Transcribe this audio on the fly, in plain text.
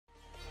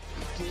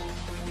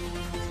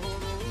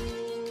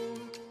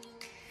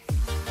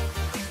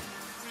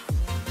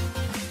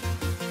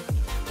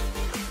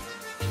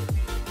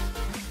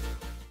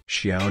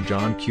Xiao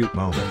Zhan cute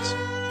moments.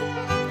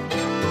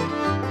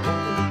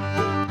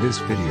 This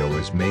video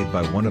is made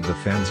by one of the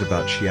fans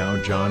about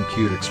Xiao Zhan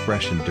cute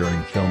expression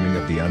during filming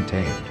of The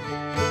Untamed.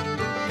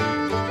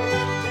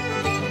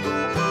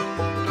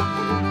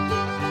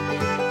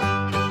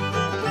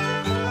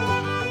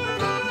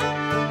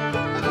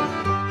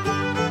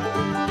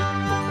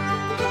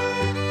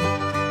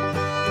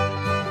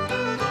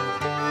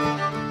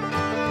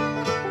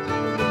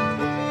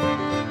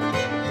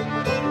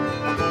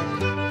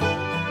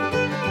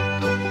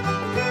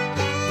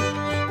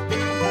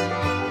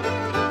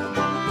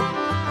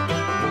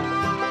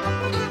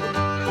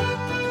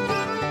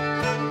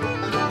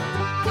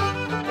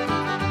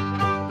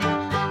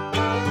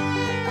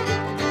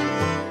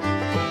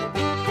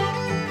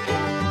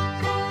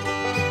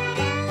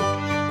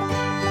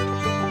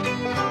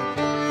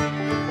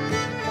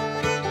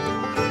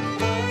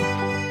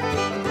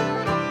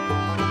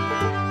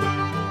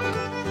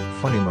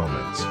 Funny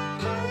moments.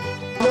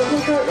 我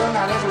听说有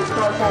哪位旅客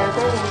在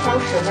公共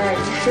超市内遗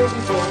失一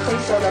顶黑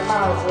色的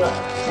帽子，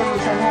请你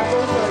向他工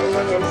作人员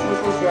联系，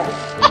谢谢。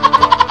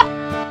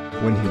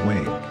When he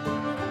winked.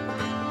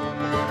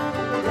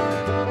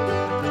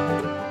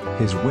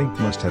 His wink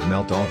must have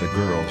melted all the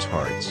girls'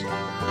 hearts.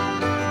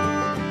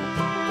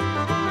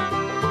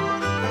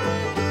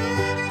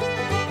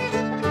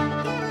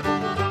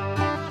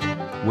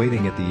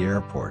 Waiting at the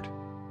airport.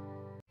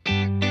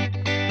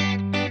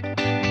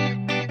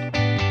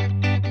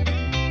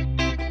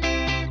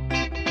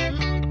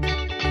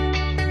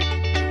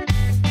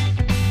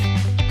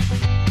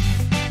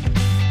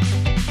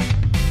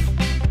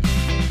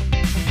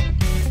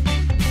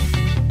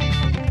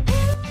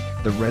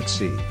 The Red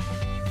Sea.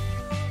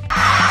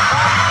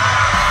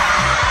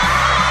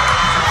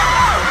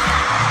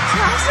 全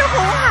是红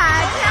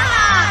海，天哪！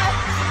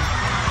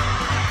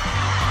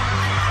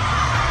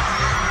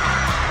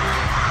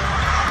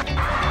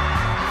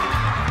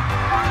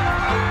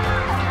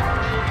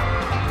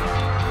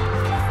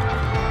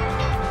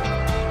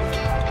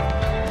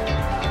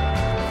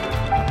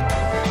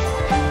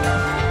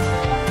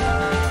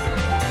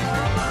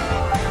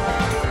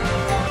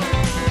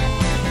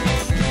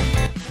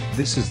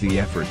 This is the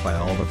effort by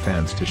all the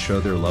fans to show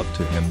their love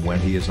to him when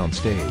he is on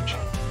stage.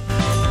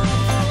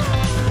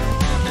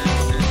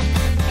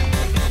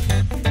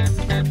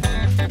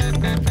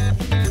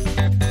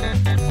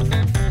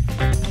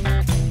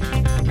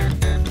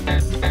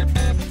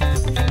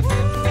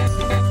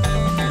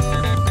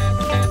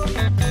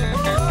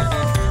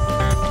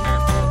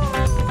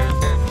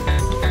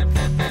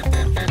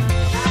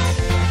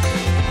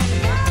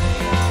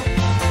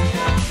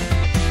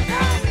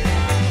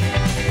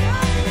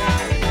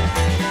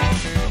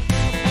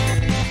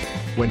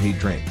 When he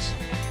drinks.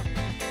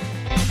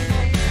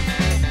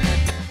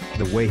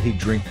 The way he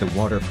drinks the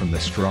water from the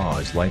straw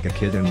is like a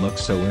kid and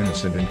looks so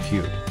innocent and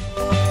cute.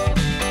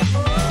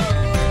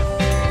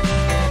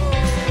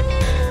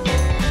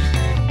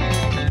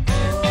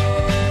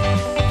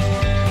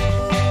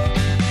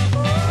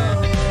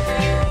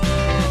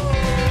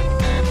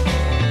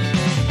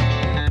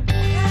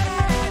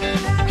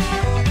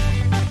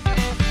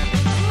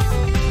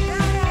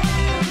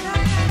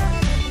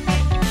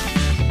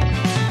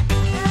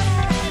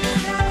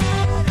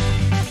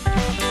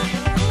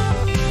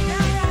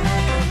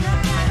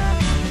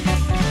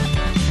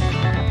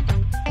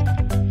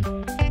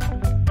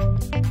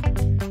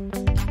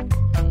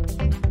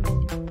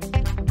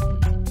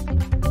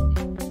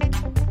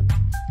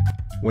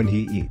 When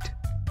he eat.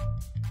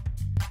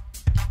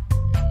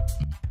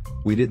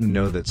 We didn't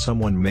know that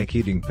someone make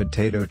eating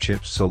potato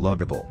chips so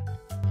lovable.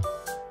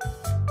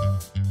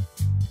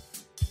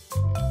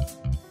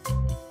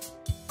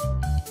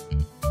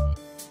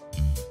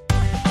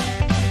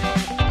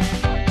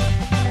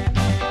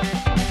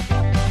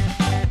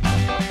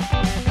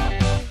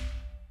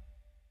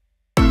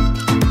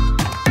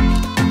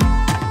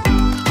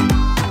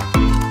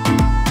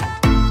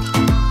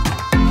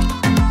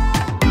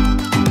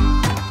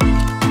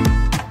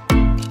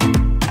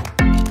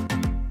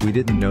 We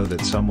didn't know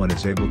that someone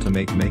is able to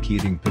make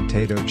eating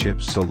potato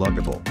chips so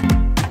lovable.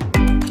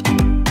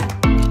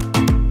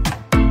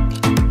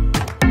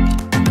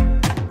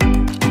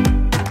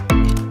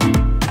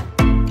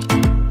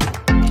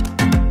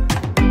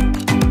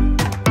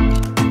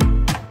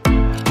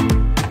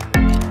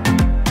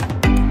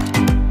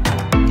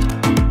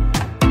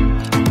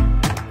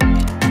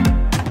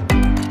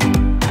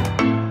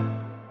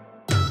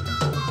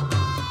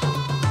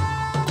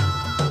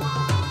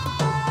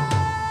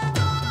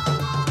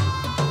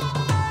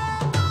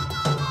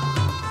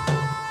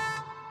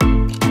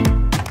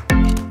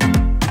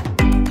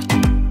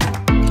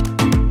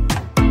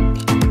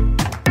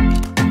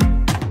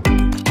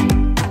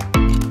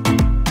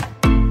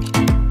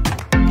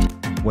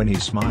 When he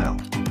smile.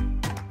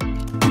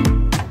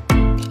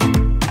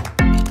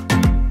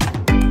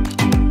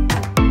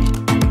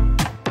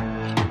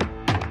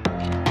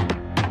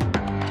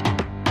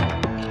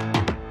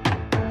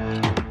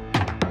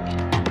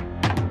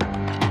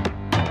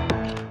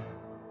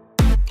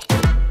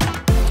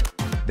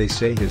 They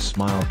say his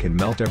smile can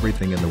melt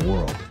everything in the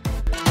world.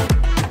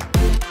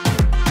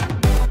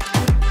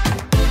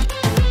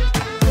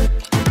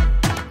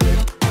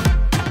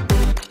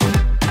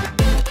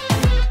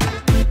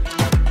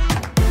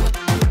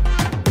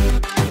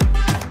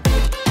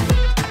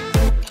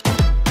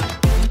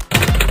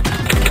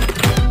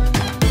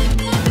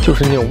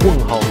 是那种问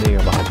号那个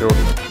吧，就是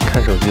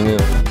看手机那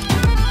种。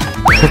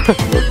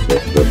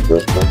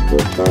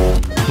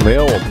没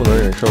有我不能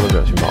忍受的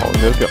表情包，我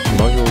觉得表情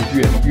包就是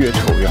越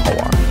丑越好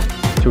玩，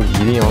就一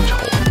定要丑，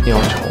一定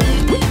要丑。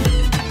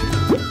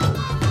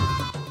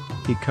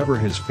He cover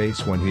his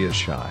face when he is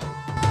shy.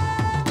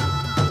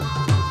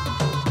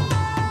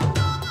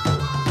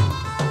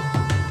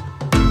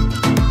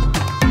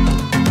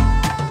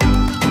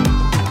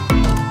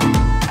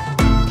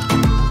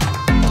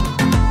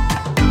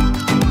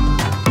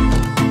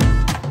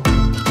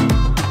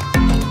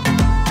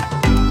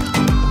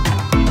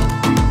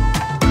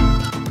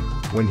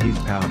 When he's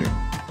pouting.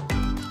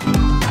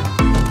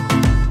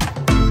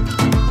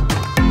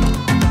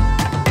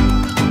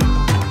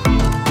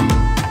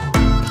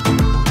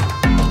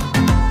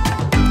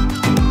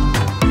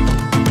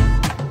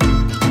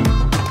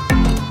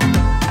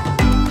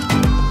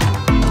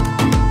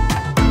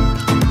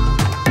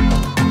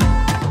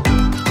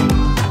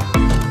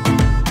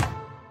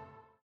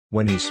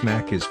 When he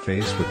smack his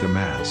face with the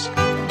mask.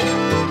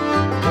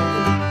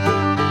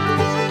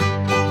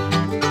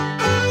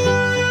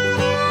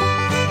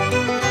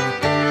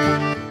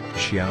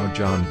 Xiao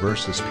Zhan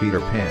vs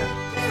Peter Pan.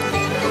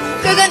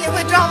 哥哥，你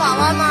会抓娃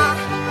娃吗？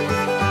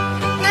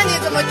那你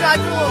怎么抓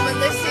住我们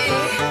的心？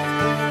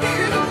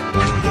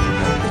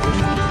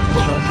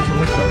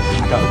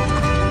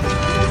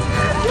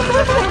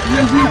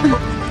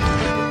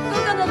哥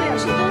哥的脸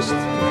是真实情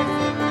况。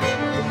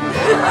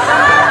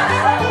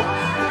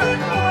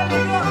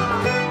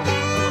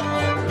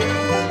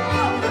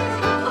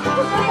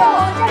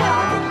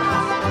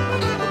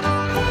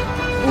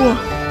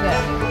对，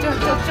就是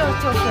这样，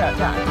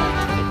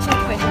这特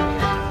别像，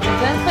我昨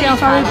天特意这样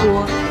发微博。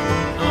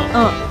嗯。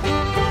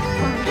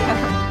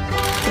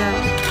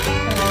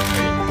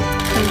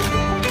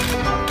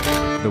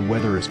The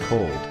weather is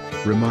cold.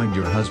 Remind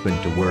your husband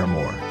to wear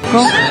more. 大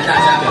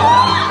家表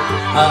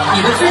达，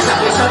你们最想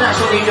对肖战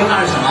说的一句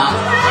话是什么？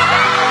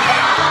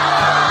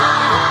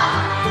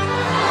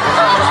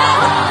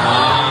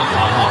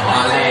好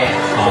嘞，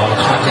好，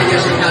这件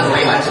事情要努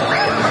力完成。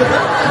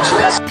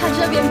看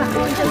这边吧，看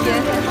这边，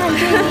看这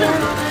边，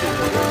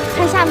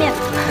看下面。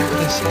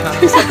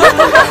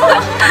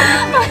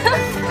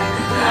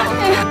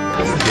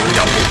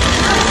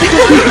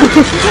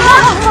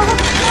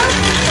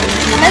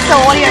你们手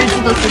我的耳机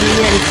都是你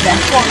的，是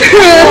吧？